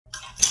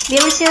We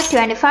received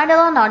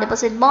 $25 no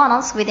deposit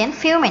bonus within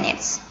few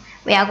minutes.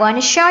 We are going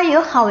to show you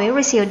how we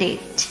received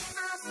it.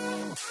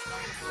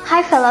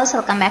 Hi fellows,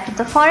 welcome back to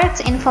the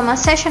Forex informal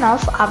session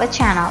of our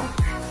channel,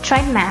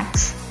 Trade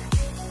Max.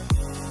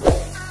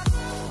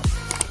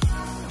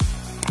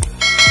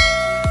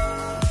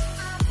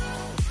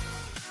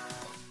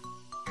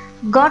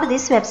 Go to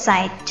this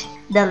website.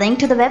 The link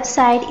to the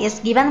website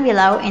is given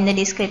below in the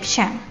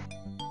description.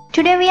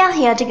 Today we are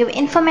here to give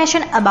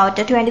information about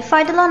the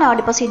 $25 no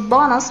deposit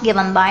bonus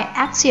given by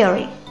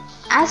Axiory.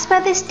 As per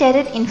the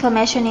stated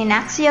information in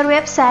Axiory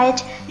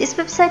website, this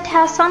website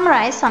has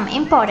summarized some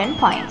important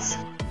points.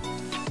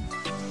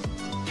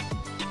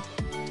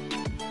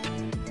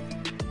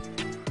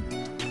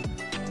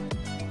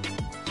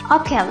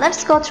 Okay,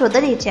 let's go through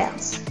the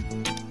details.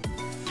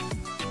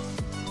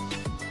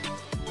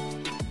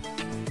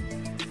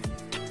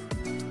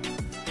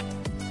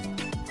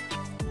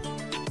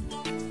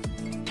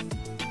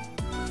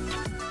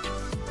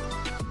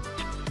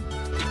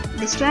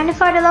 This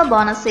 $25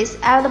 bonus is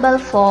available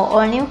for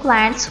all new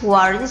clients who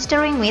are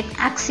registering with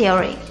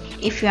Axiory.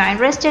 If you are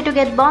interested to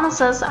get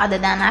bonuses other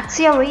than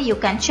Axiory, you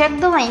can check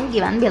the link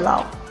given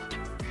below.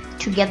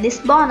 To get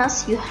this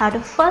bonus, you have to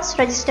first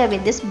register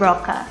with this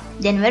broker,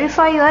 then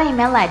verify your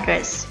email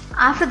address.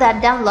 After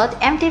that, download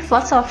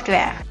MT4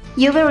 software.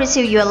 You will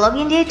receive your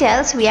login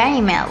details via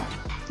email.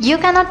 You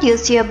cannot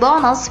use your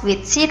bonus with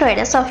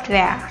CTrader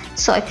software,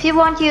 so if you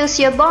want to use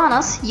your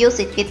bonus, use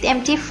it with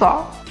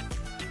MT4.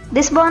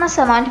 This bonus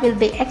amount will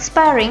be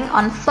expiring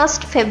on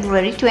 1st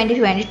February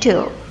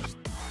 2022.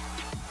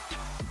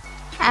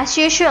 As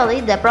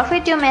usually, the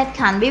profit you made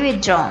can be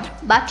withdrawn,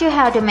 but you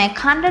have to make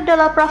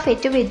 $100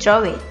 profit to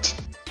withdraw it.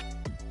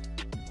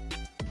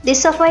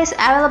 This offer is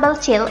available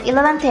till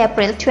 11th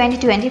April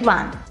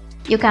 2021.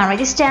 You can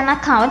register an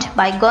account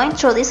by going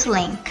through this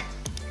link.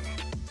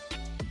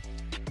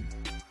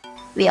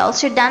 We all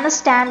should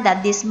understand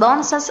that these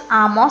bonuses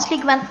are mostly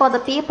given for the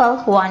people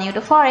who are new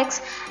to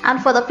Forex and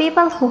for the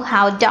people who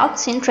have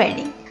doubts in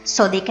trading,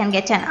 so they can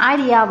get an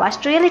idea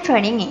what really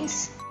trading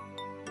is.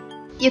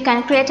 You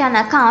can create an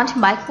account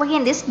by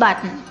clicking this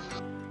button.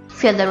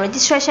 Fill the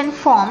registration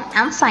form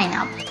and sign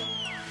up.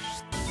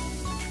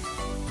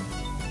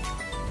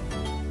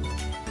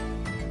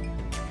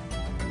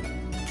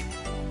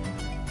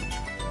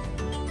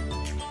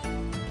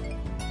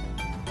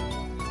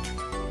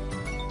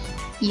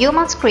 You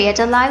must create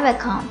a live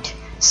account,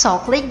 so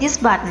click this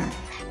button.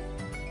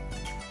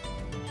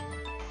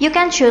 You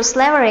can choose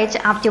leverage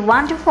up to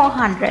 1 to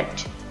 400.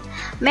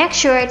 Make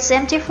sure it's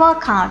MT4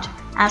 account.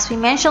 As we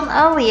mentioned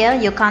earlier,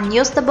 you can't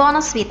use the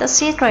bonus with a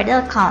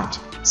CTrader account,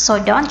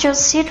 so don't choose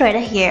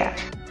CTrader here.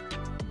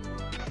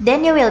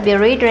 Then you will be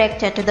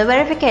redirected to the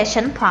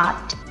verification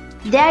part.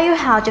 There you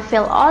have to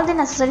fill all the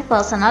necessary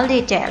personal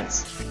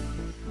details.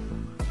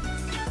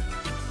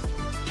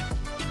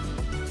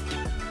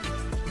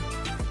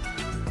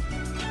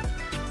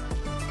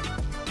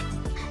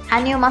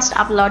 And you must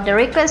upload the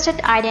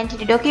requested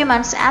identity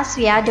documents as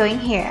we are doing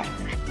here.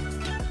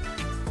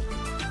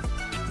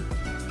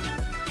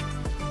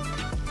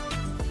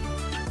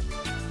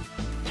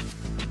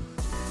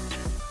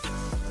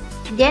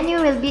 Then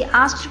you will be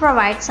asked to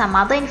provide some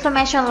other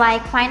information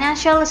like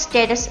financial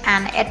status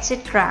and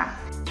etc.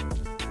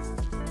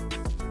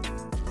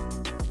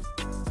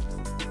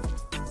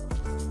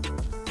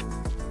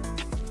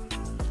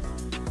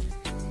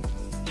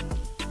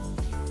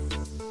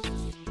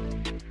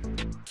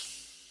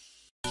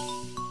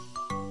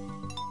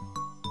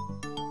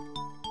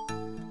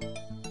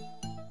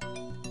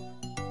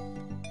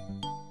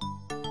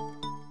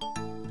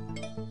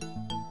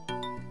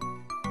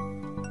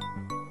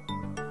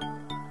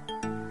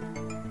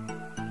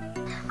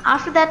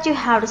 After that, you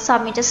have to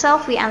submit a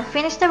selfie and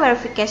finish the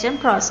verification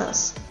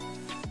process.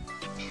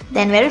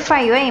 Then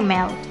verify your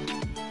email.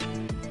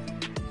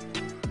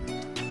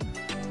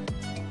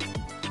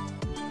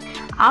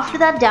 After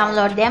that,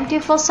 download the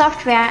MT4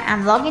 software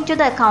and log into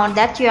the account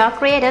that you have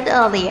created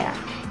earlier.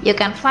 You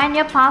can find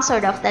your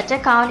password of that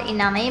account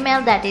in an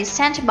email that is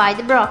sent by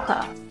the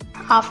broker.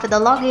 After the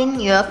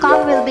login, your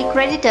account will be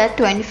credited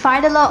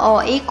 $25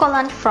 or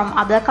equivalent from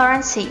other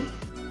currency.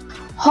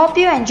 Hope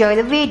you enjoy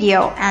the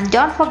video and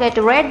don't forget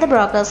to rate the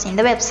brokers in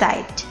the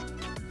website.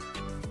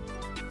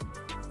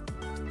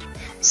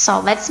 So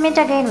let's meet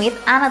again with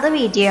another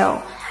video.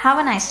 Have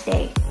a nice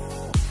day.